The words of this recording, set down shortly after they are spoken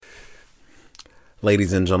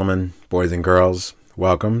Ladies and gentlemen, boys and girls,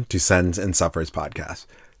 welcome to Sends and Suffers podcast.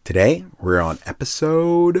 Today, we're on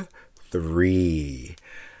episode 3.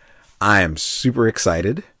 I am super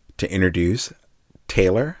excited to introduce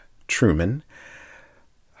Taylor Truman.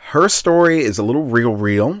 Her story is a little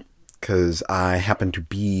real because I happen to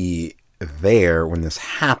be there when this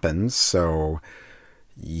happens. So,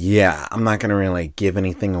 yeah, I'm not going to really give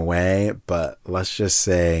anything away, but let's just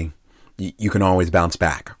say you can always bounce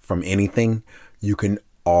back from anything. You can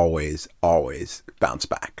always bounce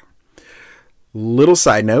back. Little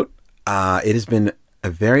side note, it has been a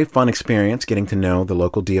very fun experience getting to know the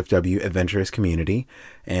local DFW adventurous community,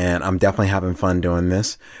 and I'm definitely having fun doing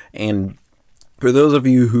this. And for those of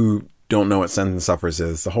you who don't know what Sends and Suffers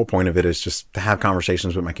is, the whole point of it is just to have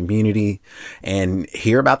conversations with my community and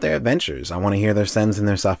hear about their adventures. I want to hear their sends and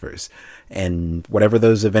their suffers and whatever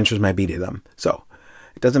those adventures might be to them. So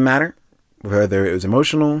it doesn't matter whether it was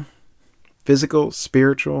emotional, physical,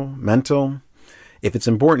 spiritual, mental. If it's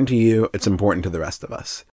important to you, it's important to the rest of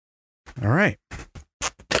us. All right.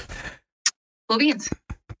 Cool beans.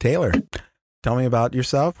 Taylor, tell me about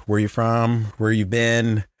yourself. Where you from? Where you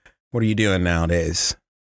been? What are you doing nowadays?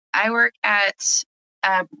 I work at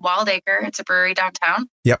Wild Acre. It's a brewery downtown.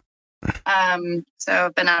 Yep. So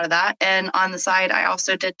I've been out of that. And on the side, I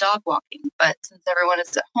also did dog walking. But since everyone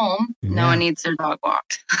is at home, no one needs their dog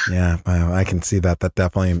walked. Yeah, well, I can see that. That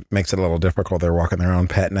definitely makes it a little difficult. They're walking their own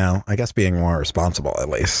pet now. I guess being more responsible, at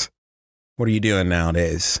least. What are you doing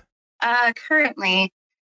nowadays? Currently,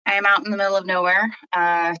 I am out in the middle of nowhere,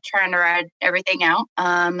 trying to ride everything out.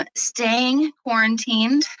 Staying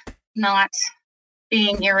quarantined, not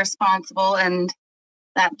being irresponsible and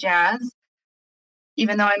that jazz.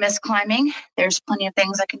 Even though I miss climbing, there's plenty of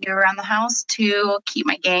things I can do around the house to keep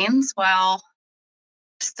my gains while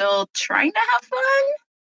still trying to have fun.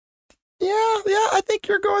 Yeah, I think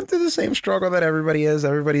you're going through the same struggle that everybody is.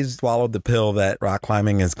 Everybody's swallowed the pill that rock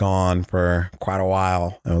climbing is gone for quite a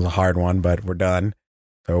while. It was a hard one, but we're done.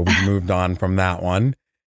 So we moved on from that one.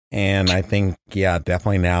 And I think, yeah,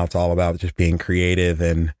 definitely now it's all about just being creative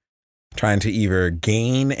and trying to either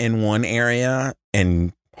gain in one area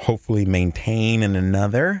and hopefully maintain in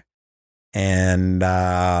another, and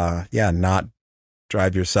not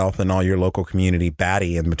drive yourself and all your local community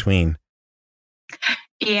batty in between.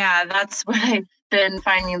 Yeah, that's what I've been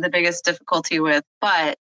finding the biggest difficulty with.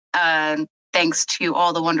 But thanks to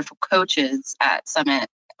all the wonderful coaches at Summit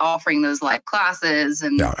offering those live classes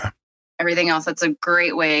and everything else, that's a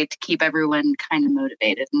great way to keep everyone kind of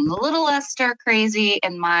motivated and a little less stir crazy,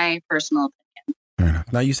 in my personal opinion.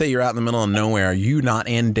 Now, you say you're out in the middle of nowhere. Are you not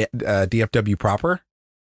in DFW proper?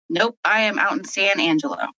 Nope, I am out in San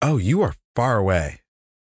Angelo. Oh, you are far away.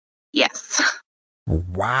 Yes.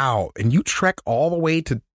 Wow. And you trek all the way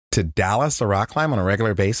to Dallas to rock climb on a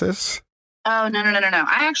regular basis? Oh, no.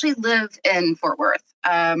 I actually live in Fort Worth.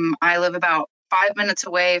 I live about 5 minutes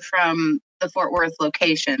away from the Fort Worth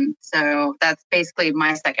location. So that's basically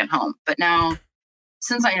my second home. But now,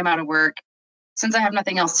 since I am out of work, since I have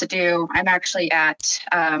nothing else to do, I'm actually at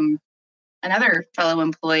another fellow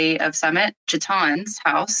employee of Summit, Jaton's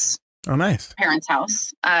house. Oh, nice. Parents'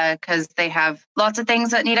 house, because they have lots of things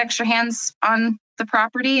that need extra hands on the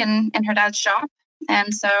property and in her dad's shop.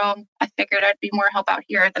 And so I figured I'd be more help out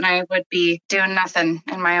here than I would be doing nothing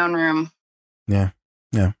in my own room. Yeah.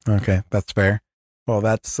 Okay, that's fair. Well,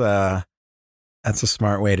 that's a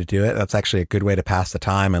smart way to do it. That's actually a good way to pass the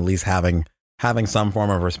time, at least having some form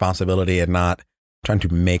of responsibility and not trying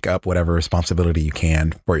to make up whatever responsibility you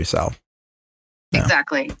can for yourself. Yeah.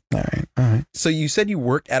 Exactly. All right. So you said you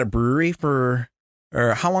worked at a brewery or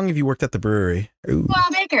how long have you worked at the brewery?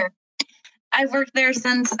 Wild Acre. I've worked there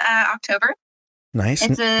since October. Nice.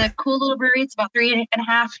 It's a cool little brewery. It's about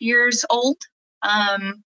 3.5 years old.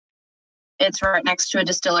 It's right next to a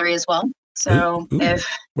distillery as well. So if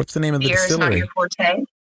what's the name of the beer distillery? is not your forte,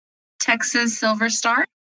 Texas Silver Star.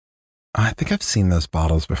 I think I've seen those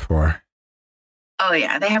bottles before. Oh,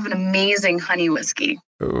 yeah. They have an amazing honey whiskey.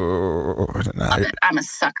 Oh, I'm a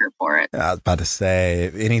sucker for it. I was about to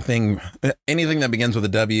say, anything that begins with a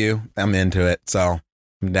W, I'm into it. So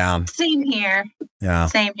I'm down. Same here. Yeah.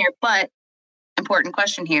 Same here. But important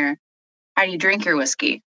question here. How do you drink your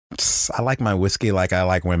whiskey? I like my whiskey like I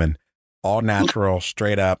like women. All natural,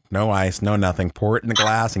 straight up, no ice, no nothing. Pour it in a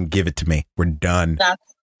glass and give it to me. We're done.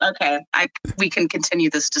 That's okay. We can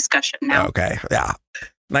continue this discussion now. Okay. Yeah.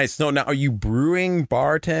 Nice. So now, are you brewing,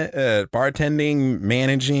 bartending,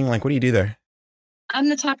 managing? Like, what do you do there? I'm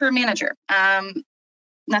the taproom manager.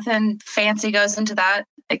 Nothing fancy goes into that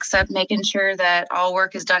except making sure that all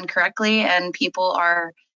work is done correctly and people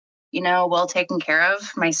are, well taken care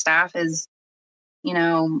of. My staff is,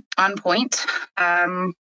 on point.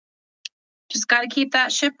 Just got to keep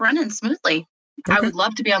that ship running smoothly. Okay. I would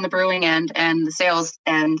love to be on the brewing end and the sales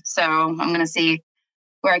end. So I'm going to see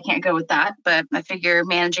where I can't go with that. But I figure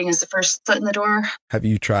managing is the first foot in the door. Have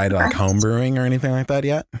you tried like home brewing or anything like that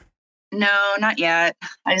yet? No, not yet.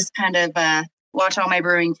 I just kind of watch all my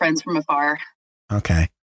brewing friends from afar. Okay.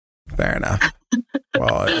 Fair enough.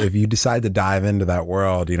 Well, if you decide to dive into that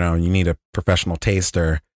world, you need a professional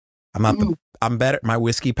taster. I'm better. My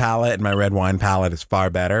whiskey palate and my red wine palate is far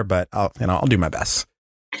better, but I'll do my best.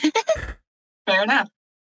 Fair enough.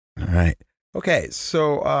 All right. Okay.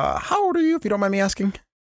 So, how old are you, if you don't mind me asking?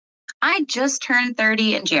 I just turned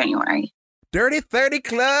 30 in January. Dirty 30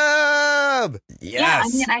 Club.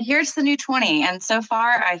 Yes. Yeah, I hear it's the new 20, and so far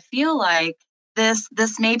I feel like this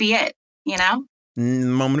may be it.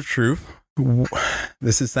 Moment of truth.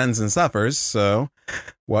 This is Sends and Suffers. So,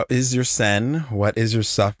 what is your sen? What is your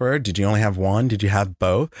suffer? Did you only have one? Did you have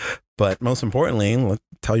both? But most importantly,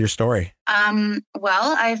 tell your story.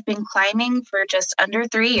 Well, I've been climbing for just under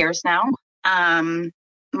 3 years now.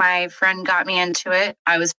 My friend got me into it.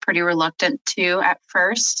 I was pretty reluctant to at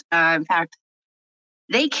first. In fact,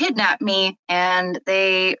 they kidnapped me and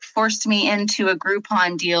they forced me into a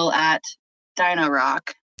Groupon deal at Dino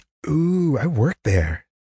Rock. Ooh, I worked there.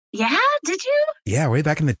 Yeah, did you? Yeah, way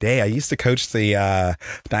back in the day. I used to coach the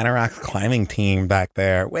Dino Rock climbing team back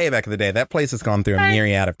there. Way back in the day. That place has gone through a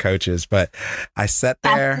myriad of coaches, but I sat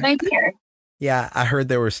there. That's what I hear. Yeah, I heard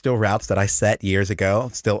there were still routes that I set years ago,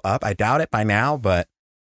 still up. I doubt it by now, but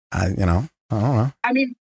I don't know. I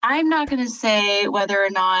mean, I'm not going to say whether or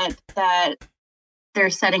not that their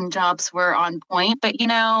setting jobs were on point, but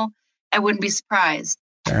I wouldn't be surprised.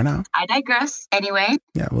 Fair enough. I digress. Anyway.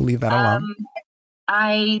 Yeah, we'll leave that alone.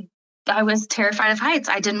 I was terrified of heights.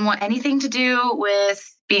 I didn't want anything to do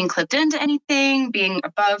with being clipped into anything, being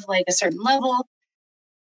above like a certain level.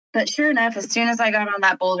 But sure enough, as soon as I got on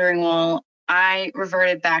that bouldering wall, I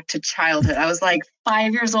reverted back to childhood. I was like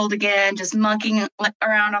 5 years old again, just monkeying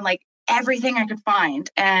around on like everything I could find.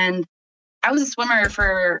 And I was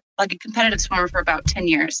a competitive swimmer for about 10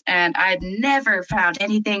 years. And I'd never found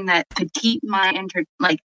anything that could keep my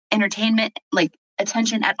entertainment,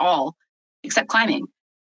 attention at all, except climbing.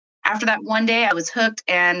 After that one day, I was hooked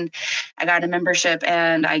and I got a membership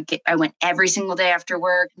and I went every single day after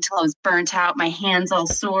work until I was burnt out, my hands all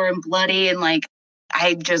sore and bloody. And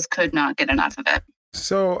I just could not get enough of it.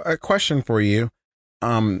 So a question for you.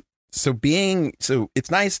 So it's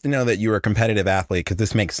nice to know that you're a competitive athlete, because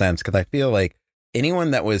this makes sense, because I feel like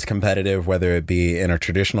anyone that was competitive, whether it be in a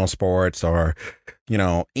traditional sports or,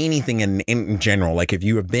 anything in general, like if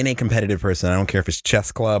you have been a competitive person, I don't care if it's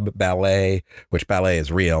chess club, ballet, which ballet is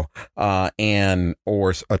real, or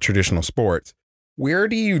a traditional sports. Where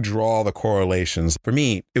do you draw the correlations? For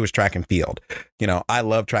me, it was track and field. I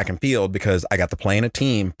love track and field because I got to play in a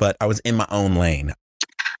team, but I was in my own lane.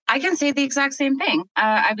 I can say the exact same thing.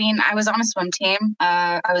 I was on a swim team.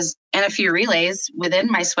 I was in a few relays within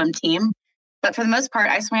my swim team, but for the most part,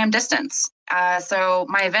 I swam distance. So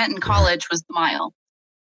my event in college was the mile.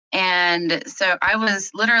 And so I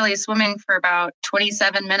was literally swimming for about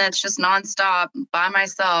 27 minutes, just nonstop by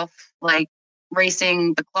myself,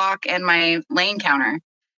 racing the clock and my lane counter.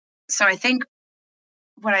 So I think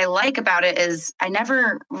what I like about it is I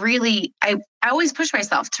always push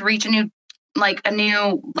myself to reach a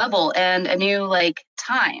new level and a new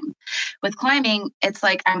time. With climbing, it's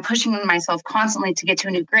like I'm pushing myself constantly to get to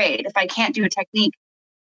a new grade. If I can't do a technique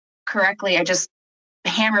correctly, I just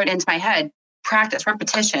hammer it into my head, practice,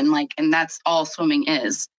 repetition, and that's all swimming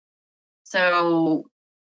is. So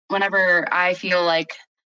whenever I feel like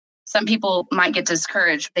some people might get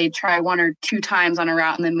discouraged, they try 1 or 2 times on a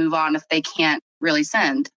route and then move on if they can't really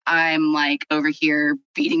send. I'm over here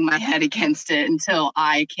beating my head against it until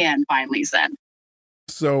I can finally send.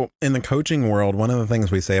 So in the coaching world, one of the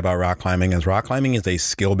things we say about rock climbing is a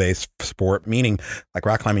skill-based sport, meaning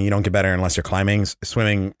rock climbing, you don't get better unless you're climbing.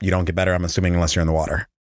 Swimming, you don't get better, I'm assuming, unless you're in the water.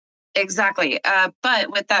 Exactly.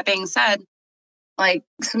 But with that being said,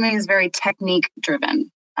 swimming is very technique driven.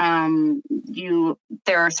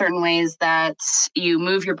 There are certain ways that you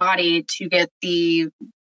move your body to get the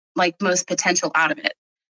most potential out of it.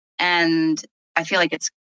 And I feel like it's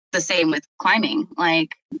the same with climbing,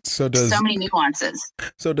 so many nuances.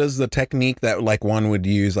 So does the technique that one would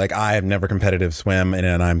use, I have never competitive swim,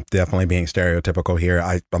 and I'm definitely being stereotypical here.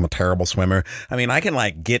 I'm a terrible swimmer. I mean, I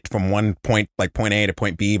can get from one point, point A to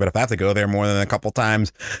point B, but if I have to go there more than a couple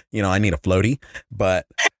times, I need a floaty. But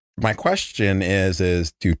my question is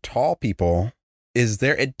to tall people, is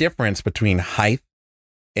there a difference between height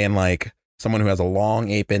and someone who has a long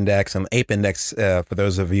ape index. And ape index, for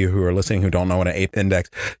those of you who are listening who don't know what an ape index,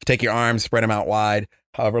 take your arms, spread them out wide,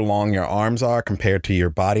 however long your arms are compared to your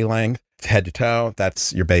body length, head to toe.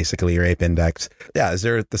 That's basically your ape index. Yeah. Is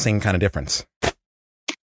there the same kind of difference?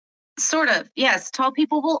 Sort of. Yes. Tall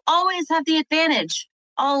people will always have the advantage.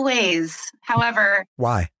 Always. However,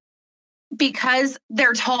 why? Because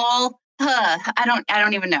they're tall. I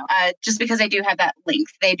don't even know. Just because they do have that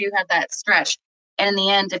length, they do have that stretch. And in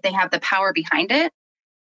the end, if they have the power behind it,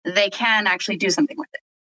 they can actually do something with it.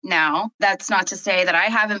 Now, that's not to say that I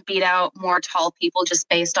haven't beat out more tall people just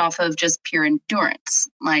based off of just pure endurance.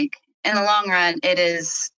 Like, in the long run, it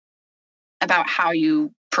is about how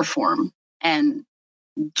you perform and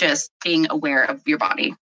just being aware of your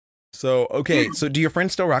body. So, okay. So do your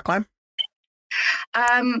friends still rock climb?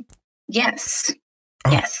 Yes.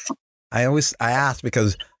 Oh, yes. I ask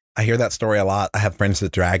because I hear that story a lot. I have friends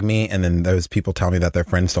that drag me, and then those people tell me that their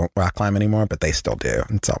friends don't rock climb anymore, but they still do.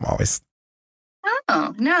 And so I'm always.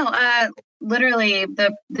 Oh, no. Literally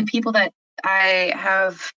the people that I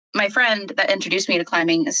have, my friend that introduced me to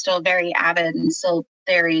climbing is still very avid and still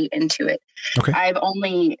very into it. Okay. I've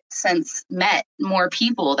only since met more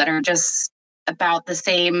people that are just about the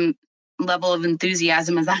same level of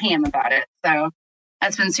enthusiasm as I am about it. So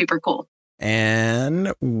that's been super cool.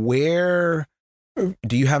 And where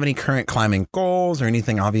do you have any current climbing goals or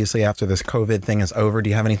anything? Obviously, after this COVID thing is over, do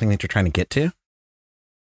you have anything that you're trying to get to?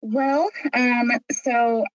 Well,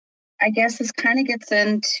 so I guess this kind of gets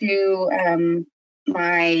into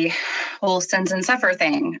my whole Sins and Suffer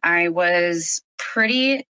thing. I was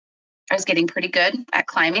getting pretty good at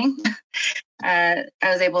climbing. I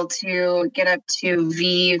was able to get up to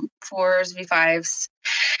V4s, V5s.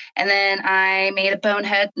 And then I made a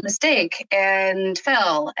bonehead mistake and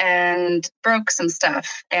fell and broke some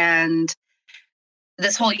stuff. And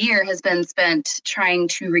this whole year has been spent trying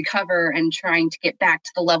to recover and trying to get back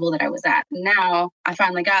to the level that I was at. And now I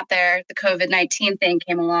finally got there. The COVID-19 thing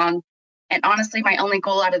came along. And honestly, my only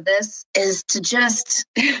goal out of this is to just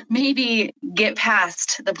maybe get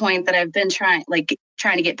past the point that I've been trying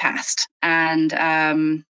to get past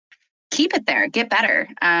and keep it there, get better.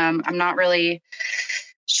 I'm not really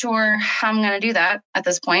sure how I'm going to do that at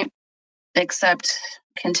this point, except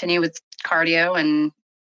continue with cardio and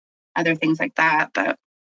other things like that. But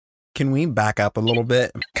can we back up a little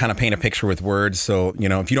bit, kind of paint a picture with words? So,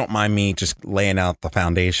 if you don't mind me just laying out the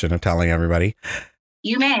foundation of telling everybody.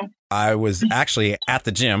 You may. I was actually at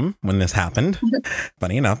the gym when this happened.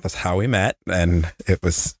 Funny enough, that's how we met. And it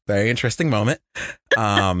was a very interesting moment.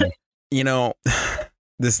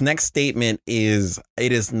 This next statement it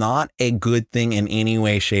is not a good thing in any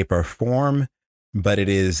way, shape, or form, but it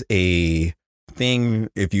is a thing.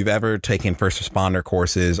 If you've ever taken first responder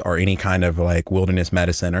courses or any kind of like wilderness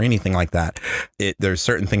medicine or anything like that, there's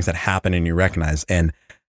certain things that happen and you recognize. And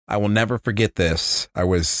I will never forget this. I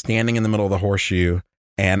was standing in the middle of the horseshoe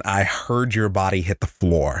and I heard your body hit the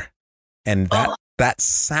floor. And that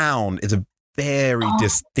sound is a very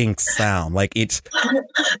distinct sound. Like, it's,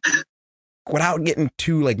 without getting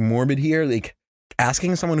too like morbid here, like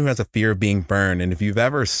asking someone who has a fear of being burned, and if you've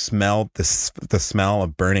ever smelled the smell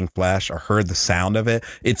of burning flesh or heard the sound of it,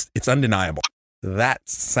 it's undeniable. That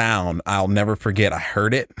sound, I'll never forget. I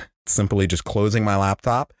heard it simply just closing my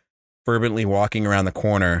laptop, fervently walking around the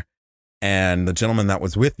corner. And the gentleman that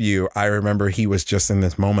was with you, I remember he was just in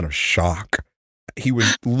this moment of shock. He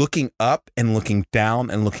was looking up and looking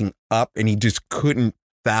down and looking up, and he just couldn't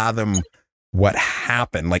fathom what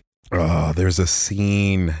happened. Like, there's a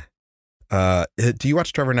scene. Do you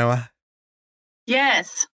watch Trevor Noah?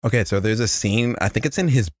 Yes. Okay, so there's a scene, I think it's in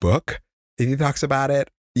his book. He talks about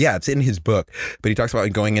it. Yeah, it's in his book, but he talks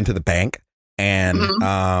about going into the bank.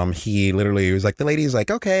 And he literally was like, the lady's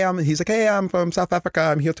like, okay, he's like, hey, I'm from South Africa.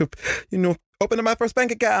 I'm here to, open my first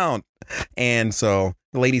bank account. And so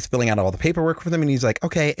the lady's filling out all the paperwork for them. And he's like,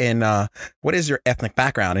 okay, and what is your ethnic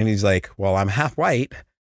background? And he's like, well, I'm half white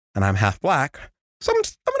and I'm half black. So I'm going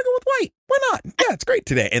to go with white. Why not? Yeah, it's great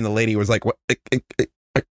today. And the lady was like, what?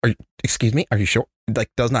 Excuse me? Are you sure?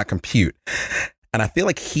 Like, does not compute. And I feel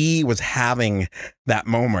like he was having that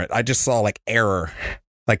moment. I just saw like error.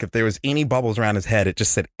 Like, if there was any bubbles around his head, it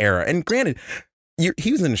just said error. And granted,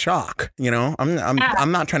 he was in shock.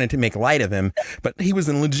 I'm not trying to make light of him, but he was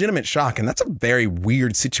in legitimate shock, and that's a very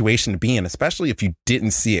weird situation to be in, especially if you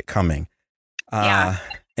didn't see it coming. And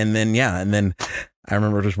then I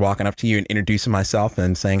remember just walking up to you and introducing myself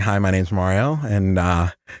and saying, "Hi, my name's Mario," and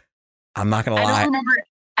I'm not gonna lie,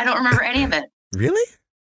 I don't remember any of it. Really?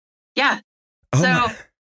 Yeah.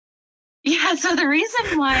 Yeah, so the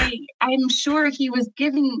reason why I'm sure he was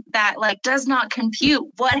giving that, like, does not compute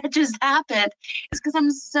what had just happened is because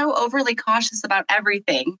I'm so overly cautious about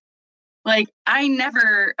everything. Like, I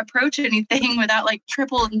never approach anything without like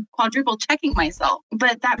triple and quadruple checking myself.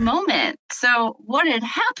 But that moment, so what had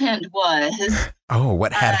happened was, Oh,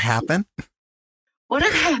 what had uh, happened? what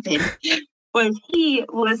had happened was he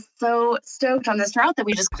was so stoked on this route that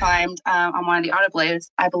we just climbed on one of the autoblays.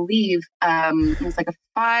 I believe it was like a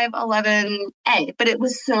 511A, but it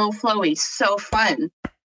was so flowy, so fun.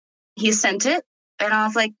 He sent it, and I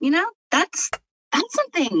was like, that's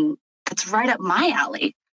something that's right up my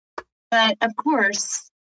alley. But of course,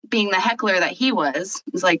 being the heckler that he was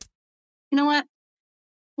like, you know what?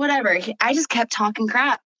 Whatever. I just kept talking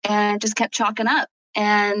crap and just kept chalking up.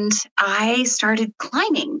 And I started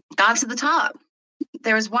climbing, got to the top.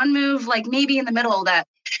 There was one move, like maybe in the middle, that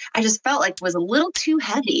I just felt like was a little too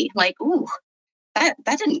heavy. Like, ooh, that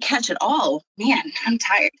didn't catch at all. Man, I'm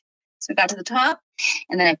tired. So I got to the top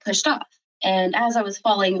and then I pushed off. And as I was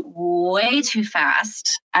falling way too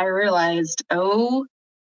fast, I realized, oh,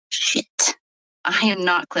 shit, I am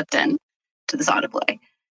not clipped in to this autoplay.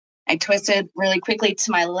 I twisted really quickly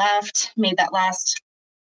to my left, made that last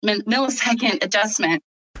millisecond adjustment,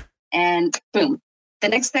 and boom. The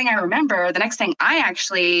next thing I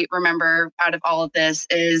actually remember out of all of this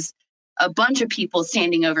is a bunch of people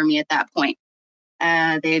standing over me at that point.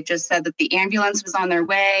 They just said that the ambulance was on their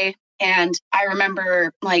way. And I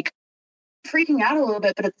remember like freaking out a little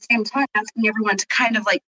bit, but at the same time asking everyone to kind of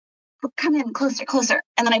like come in closer, closer.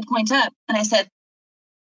 And then I point up and I said,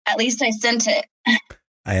 at least I sent it.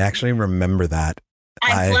 I actually remember that.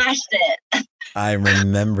 I flashed it. I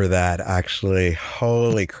remember that, actually.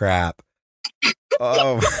 Holy crap.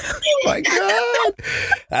 Oh my God.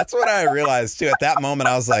 That's what I realized too. At that moment,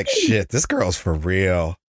 I was like, shit, this girl's for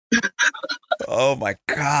real. Oh my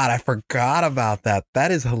God. I forgot about that. That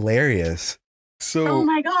is hilarious. So, oh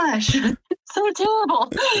my gosh. So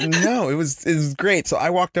terrible. No, it was great. So I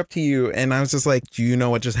walked up to you and I was just like, do you know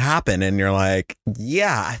what just happened? And you're like,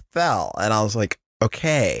 yeah, I fell. And I was like,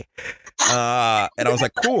 okay. And I was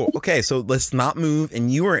like, cool. Okay. So let's not move.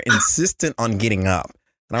 And you were insistent on getting up.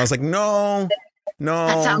 And I was like, no.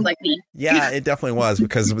 That sounds like me. Yeah, it definitely was,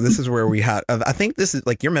 because this is where we had, I think this is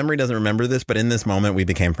like, your memory doesn't remember this, but in this moment we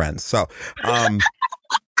became friends. So,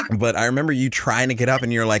 but I remember you trying to get up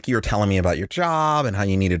and you're like, you were telling me about your job and how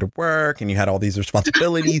you needed to work and you had all these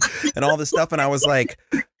responsibilities and all this stuff. And I was like,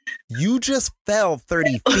 you just fell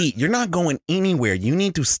 30 feet. You're not going anywhere. You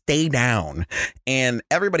need to stay down. And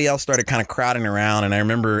everybody else started kind of crowding around. And I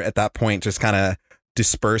remember at that point, just kind of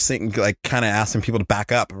dispersing, like kind of asking people to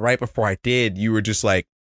back up. Right before I did, you were just like,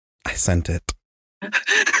 I sent it.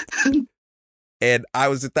 And I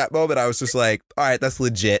was at that moment, I was just like, all right, that's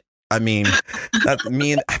legit. I mean, that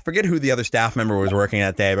me and I forget who the other staff member was working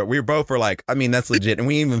that day, but we both were like, I mean, that's legit. And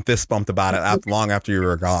we even fist bumped about it long after you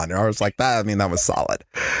were gone. And I was like, that was solid.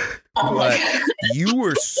 Oh but you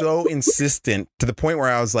were so insistent to the point where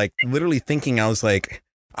I was like, literally thinking, I was like,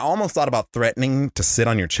 I almost thought about threatening to sit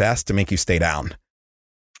on your chest to make you stay down.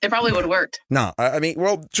 It probably would have worked. No, I mean,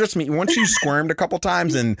 well, trust me, once you squirmed a couple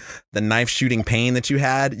times and the knife shooting pain that you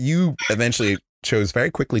had, you eventually chose very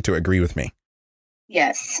quickly to agree with me.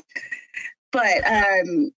 Yes. But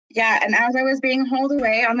yeah, and as I was being hauled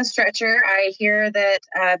away on the stretcher, I hear that,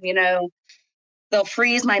 they'll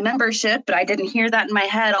freeze my membership, but I didn't hear that in my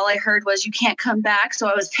head. All I heard was, you can't come back. So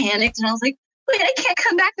I was panicked and I was like, wait, I can't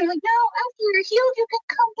come back. They're like, no, after you're healed, you can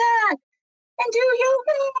come back and do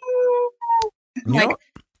yoga.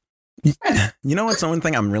 You know what's the one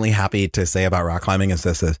thing I'm really happy to say about rock climbing is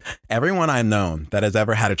this: is everyone I've known that has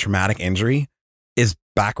ever had a traumatic injury is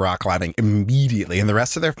back rock climbing immediately, and the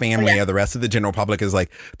rest of their family or the rest of the general public is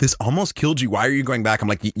like, this almost killed you, why are you going back? I'm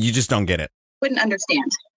like, you just don't get it. Wouldn't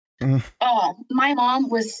understand. Oh, my mom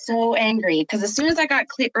was so angry because as soon as I got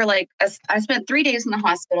clear, I spent 3 days in the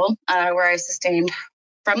hospital where I sustained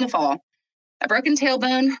from the fall a broken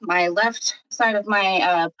tailbone. My left side of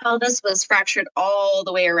my pelvis was fractured all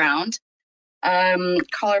the way around.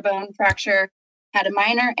 Collarbone fracture. Had a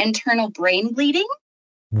minor internal brain bleeding.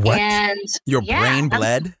 What? And your brain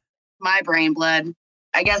bled? My brain bled.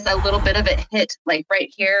 I guess a little bit of it hit like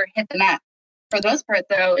right here, hit the mat. For the most part,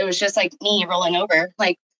 though, it was just like me rolling over.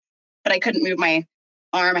 Like, but I couldn't move my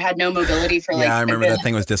arm. I had no mobility for like. Yeah, I remember that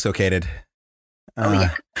thing was dislocated.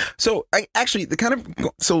 So I actually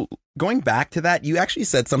going back to that, you actually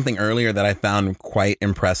said something earlier that I found quite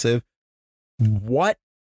impressive. What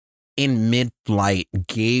in mid-flight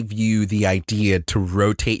gave you the idea to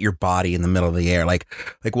rotate your body in the middle of the air? Like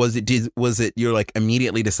was it you're like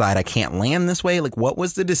immediately decide I can't land this way? Like what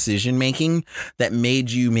was the decision making that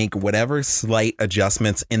made you make whatever slight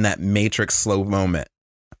adjustments in that Matrix slow moment?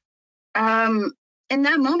 In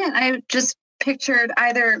that moment, I just pictured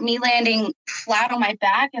either me landing flat on my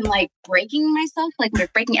back and like breaking myself, like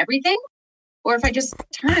breaking everything, or if I just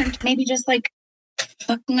turned, maybe just like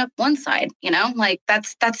fucking up one side, like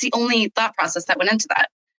that's the only thought process that went into that.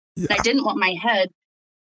 Yeah. And I didn't want my head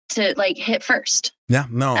to like hit first. Yeah,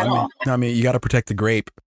 no, I mean, you got to protect the grape.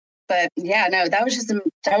 But yeah, no, that was just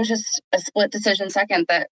a split decision second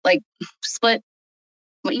that like split.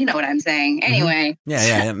 Well, you know what I'm saying. Anyway. Mm-hmm.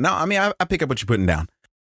 Yeah. No, I mean, I pick up what you're putting down.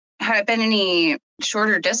 Had it been any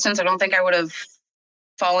shorter distance, I don't think I would have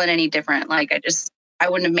fallen any different. Like I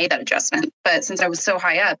wouldn't have made that adjustment. But since I was so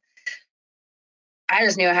high up, I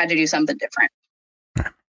just knew I had to do something different.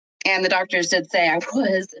 And the doctors did say I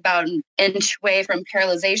was about an inch away from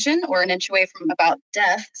paralyzation or an inch away from about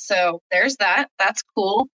death. So there's that. That's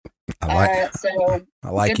cool. I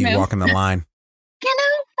like you walking the line.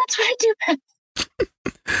 That's what I do best.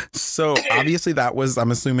 So obviously that was,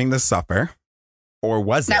 I'm assuming, the supper, or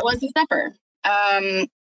was it? That was the supper. I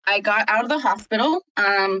got out of the hospital.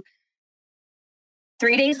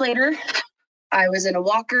 3 days later, I was in a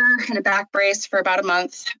walker and a back brace for about a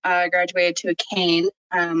month. I graduated to a cane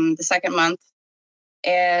the second month.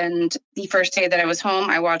 And the first day that I was home,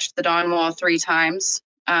 I watched the Dawn Wall 3 times.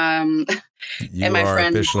 You and my are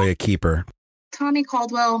friend, officially a keeper. Tommy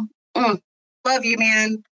Caldwell. Love you,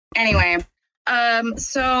 man. Anyway.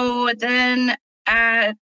 So then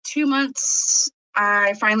at 2 months,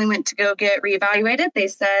 I finally went to go get reevaluated. They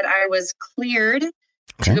said I was cleared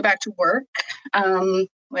to go back to work,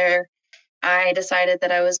 where I decided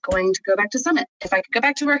that I was going to go back to Summit. If I could go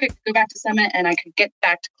back to work, I could go back to Summit and I could get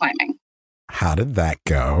back to climbing. How did that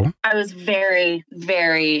go? I was very,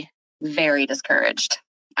 very, very discouraged.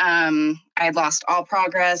 I had lost all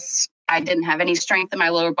progress. I didn't have any strength in my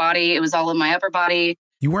lower body. It was all in my upper body.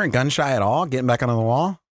 You weren't gun shy at all getting back onto the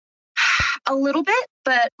wall? A little bit,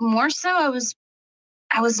 but more so I was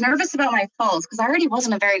nervous about my falls because I already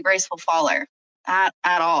wasn't a very graceful faller at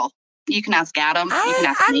all. You can ask Adam. You can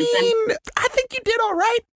ask Nathan. I mean, I think you did all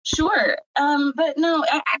right. Sure. But no,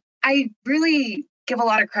 I really give a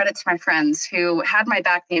lot of credit to my friends who had my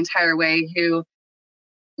back the entire way, who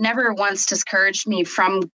never once discouraged me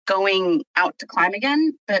from going out to climb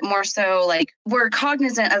again, but more so like were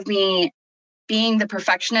cognizant of me being the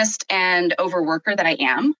perfectionist and overworker that I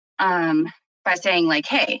am, by saying like,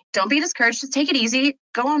 hey, don't be discouraged, just take it easy,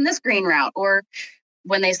 go on this green route. Or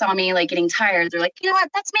when they saw me like getting tired, they're like, you know what,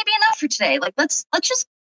 that's maybe enough for today. Like, let's just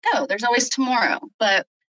go. There's always tomorrow. But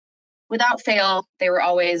without fail, they were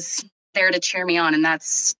always there to cheer me on. And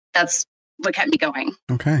that's what kept me going.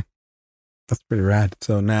 Okay. That's pretty rad.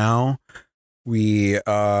 So now we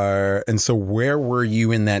are, and so where were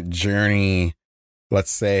you in that journey?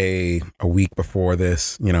 Let's say a week before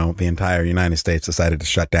this, the entire United States decided to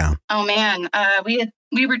shut down. Oh man,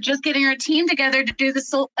 we were just getting our team together to do the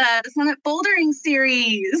Summit Bouldering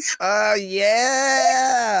series. Yeah,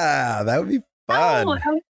 that would be fun. Oh,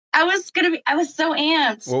 I was so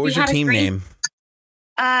amped. What was your team name?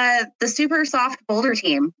 The Super Soft Boulder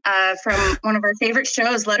Team, from one of our favorite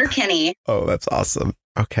shows, Letterkenny. Oh, that's awesome.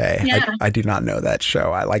 Okay, yeah. I do not know that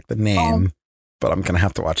show. I like the name, but I'm gonna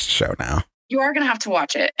have to watch the show now. You are going to have to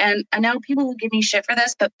watch it. And I know people will give me shit for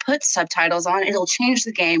this, but put subtitles on. It'll change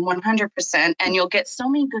the game 100%. And you'll get so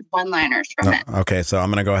many good one-liners from it. Okay, so I'm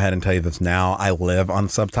going to go ahead and tell you this now. I live on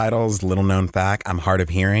subtitles. Little known fact, I'm hard of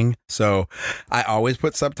hearing. So I always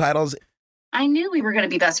put subtitles. I knew we were going to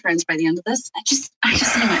be best friends by the end of this. I just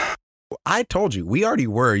knew it. I told you. We already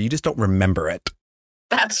were. You just don't remember it.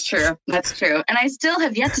 That's true. That's true. And I still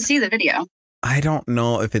have yet to see the video. I don't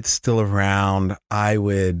know if it's still around. I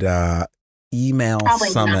would... email Probably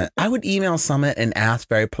Summit. not. I would email Summit and ask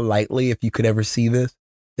very politely if you could ever see this.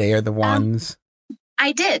 They are the ones.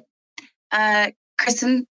 I did.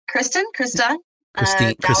 Christine. Sorry.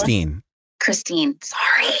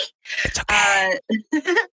 It's okay.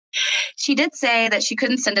 She did say that she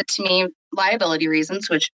couldn't send it to me liability reasons,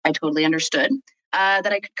 which I totally understood.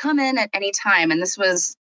 That I could come in at any time, and this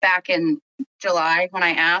was back in July when I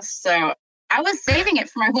asked. So I was saving it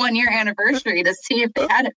for my 1-year anniversary to see if they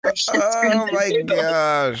had it for shit. Oh my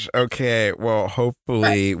gosh. Okay. Well,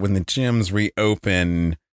 hopefully when the gyms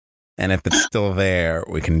reopen and if it's still there,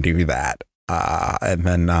 we can do that. And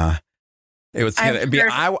then it was going to be,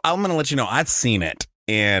 I'm going to let you know, I've seen it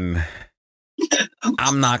and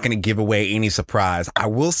I'm not going to give away any surprise. I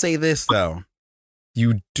will say this though.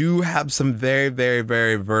 you do have some very, very,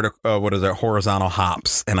 very vertical, horizontal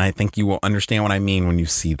hops. And I think you will understand what I mean when you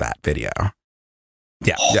see that video.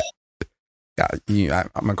 Yeah. I'm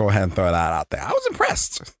going to go ahead and throw that out there. I was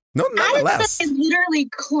impressed. No, nonetheless. I literally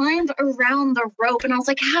climbed around the rope, and I was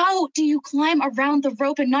like, how do you climb around the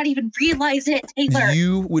rope and not even realize it, Taylor?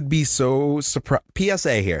 You would be so surprised.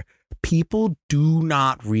 PSA here. People do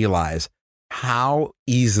not realize how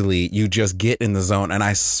easily you just get in the zone. And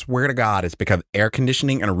I swear to God, it's because of air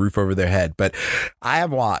conditioning and a roof over their head. But I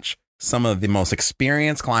have watched some of the most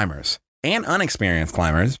experienced climbers and unexperienced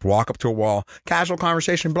climbers walk up to a wall, casual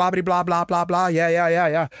conversation, blah, blah, blah, blah, blah, blah.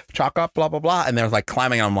 Yeah. Chalk up, blah, blah, blah. And they're like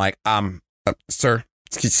climbing. And I'm like, sir,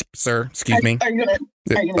 excuse me. Are you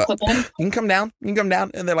gonna clip in? You can come down.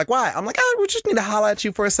 And they're like, why? I'm like, we just need to holler at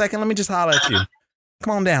you for a second. Let me just holler at you.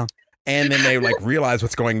 Come on down. And then they like realize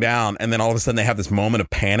what's going down. And then all of a sudden they have this moment of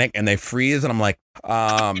panic and they freeze. And I'm like,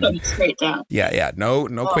 straight down. Yeah. No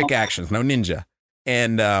quick actions, no ninja.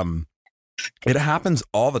 And it happens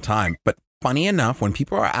all the time. But funny enough, when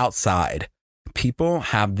people are outside, people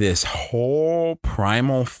have this whole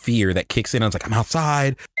primal fear that kicks in. And it's like, I'm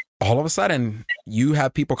outside. All of a sudden, you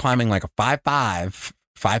have people climbing like a 5'5",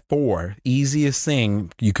 5'4", easiest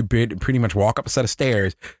thing. You could pretty much walk up a set of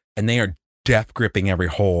stairs and they are death gripping every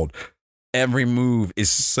hold. Every move is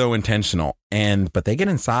so intentional. But they get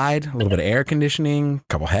inside, a little bit of air conditioning, a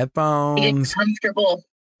couple headphones. Get comfortable.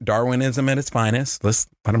 Darwinism at its finest. Let's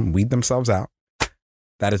let them weed themselves out.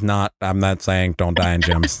 That is not, I'm not saying don't die in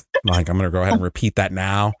gyms. Like, I'm going to go ahead and repeat that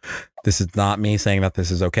now. This is not me saying that this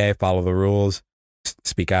is okay. Follow the rules.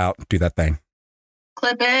 Speak out. Do that thing.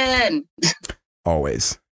 Clip in.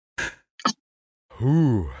 Always.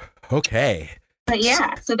 Ooh, okay. But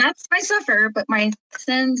yeah, so that's my suffer. But my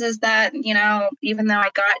sins is that, even though I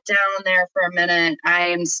got down there for a minute,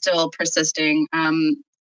 I'm still persisting.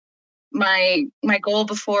 My goal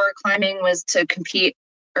before climbing was to compete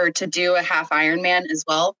or to do a half Ironman as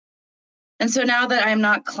well. And so now that I'm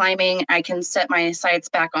not climbing, I can set my sights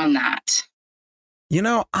back on that.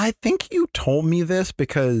 I think you told me this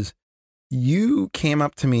because you came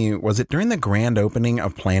up to me. Was it during the grand opening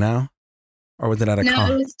of Plano? Or was it at a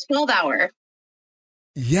No, it was 12-hour.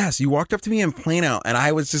 Yes, you walked up to me in Plano and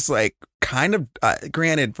I was just like, kind of,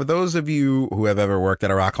 granted, for those of you who have ever worked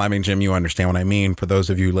at a rock climbing gym, you understand what I mean. For those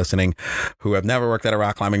of you listening who have never worked at a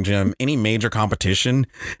rock climbing gym, any major competition,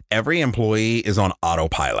 every employee is on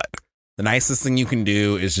autopilot. The nicest thing you can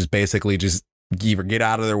do is just basically just either get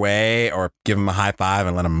out of their way or give them a high five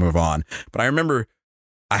and let them move on. But I remember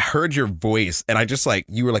I heard your voice and I just like,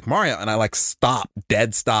 you were like, Mario, and I like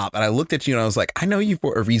dead stop. And I looked at you and I was like, I know you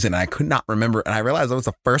for a reason. And I could not remember. And I realized that was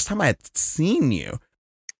the first time I had seen you.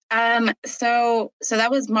 So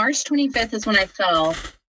that was March 25th is when I fell,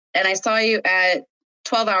 and I saw you at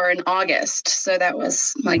 12-hour in August. So that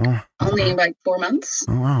was only like 4 months.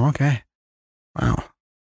 Oh, wow. Okay. Wow.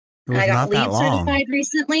 I got LEED certified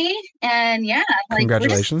recently, and yeah,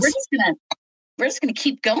 congratulations. We're just gonna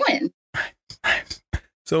keep going. Nice.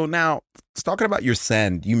 So now, talking about your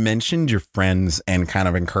send, you mentioned your friends and kind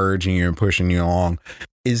of encouraging you and pushing you along.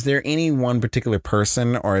 Is there any one particular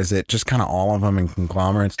person, or is it just kind of all of them in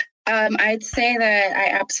conglomerates? I'd say that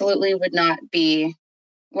I absolutely would not be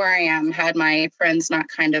where I am had my friends not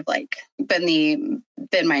kind of like been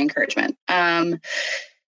my encouragement.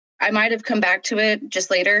 I might have come back to it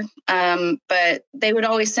just later, but they would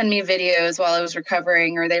always send me videos while I was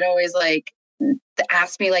recovering, or they'd always like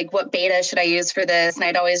ask me like, what beta should I use for this? And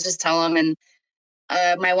I'd always just tell them. And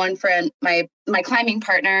my one friend, my climbing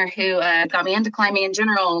partner who got me into climbing in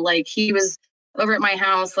general, like he was over at my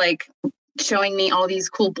house, like showing me all these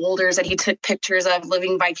cool boulders that he took pictures of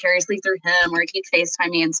living vicariously through him, or he'd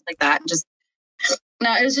FaceTime me and stuff like that.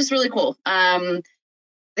 It was just really cool.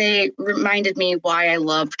 They reminded me why I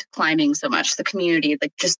loved climbing so much, the community,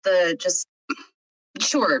 like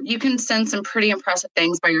sure, you can send some pretty impressive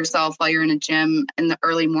things by yourself while you're in a gym in the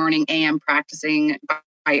early morning AM practicing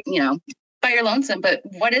by your lonesome. But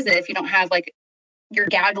what is it if you don't have like your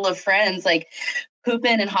gaggle of friends like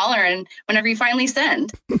hooping and hollering whenever you finally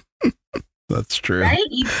send? That's true. Right?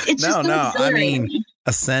 It's just I mean,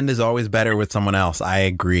 ascend is always better with someone else. I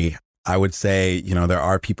agree. I would say, there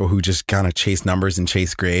are people who just kind of chase numbers and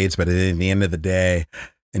chase grades, but at the end of the day,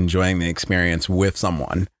 enjoying the experience with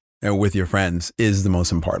someone and with your friends is the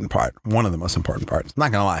most important part. One of the most important parts. I'm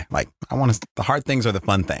not going to lie. Like, the hard things are the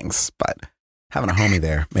fun things, but having a homie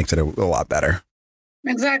there makes it a lot better.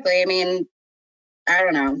 Exactly. I mean, I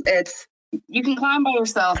don't know. You can climb by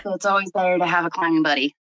yourself, but it's always better to have a climbing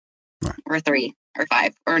buddy, right, or 3 or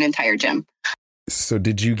 5 or an entire gym. So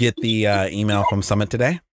did you get the email from Summit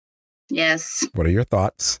today? Yes. What are your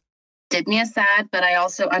thoughts? did me a sad, but I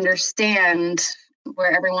also understand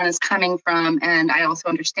where everyone is coming from. And I also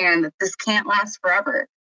understand that this can't last forever.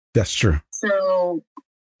 That's true. So,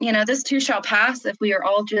 this too shall pass if we are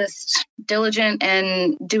all just diligent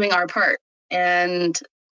and doing our part. And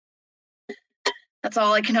that's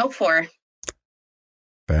all I can hope for.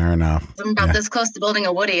 Fair enough. I'm about this close to building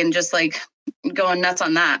a Woody and just like going nuts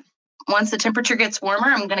on that. Once the temperature gets warmer,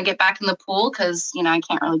 I'm going to get back in the pool because, I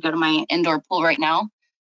can't really go to my indoor pool right now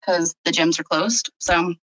because the gyms are closed.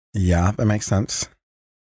 So, yeah, that makes sense.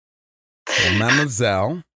 Well,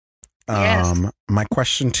 Mademoiselle, yes. My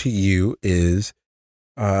question to you is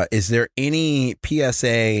there any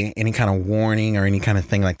PSA, any kind of warning or any kind of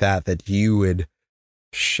thing like that you would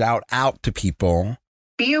shout out to people?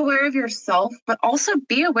 Be aware of yourself, but also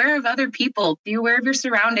be aware of other people. Be aware of your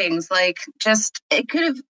surroundings. Like, it could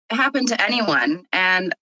have happened to anyone.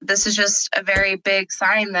 And this is just a very big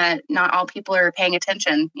sign that not all people are paying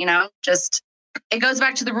attention, it goes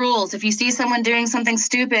back to the rules. If you see someone doing something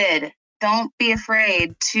stupid, don't be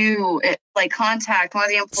afraid to contact one of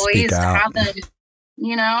the employees to have them,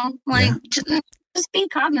 just be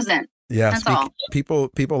cognizant. Yeah. That's all.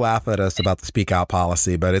 People laugh at us about the speak out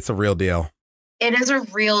policy, but it's a real deal. It is a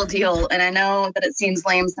real deal. And I know that it seems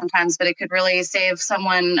lame sometimes, but it could really save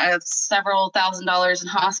someone several $1,000s in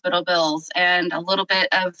hospital bills and a little bit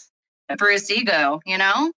of a bruised ego,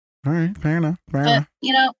 All right. Fair enough.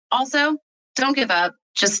 Also don't give up.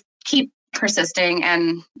 Just keep persisting.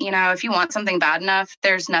 And, if you want something bad enough,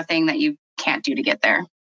 there's nothing that you can't do to get there.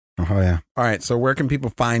 Oh, yeah. All right. So where can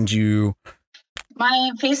people find you?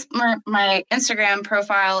 My Instagram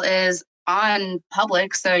profile is on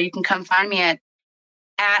public, so you can come find me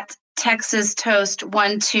at Texas Toast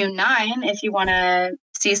 129 if you want to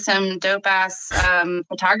see some dope ass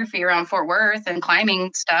photography around Fort Worth and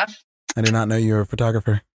climbing stuff. I did not know you were a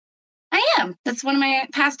photographer. I am. That's one of my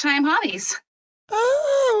pastime hobbies.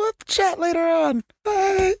 Oh, we'll chat later on.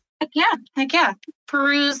 Bye. Heck yeah.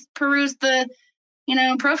 Peruse the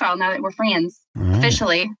profile now that we're friends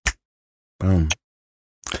officially. Boom.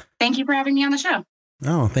 Thank you for having me on the show.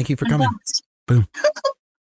 Oh, thank you for coming. Boom.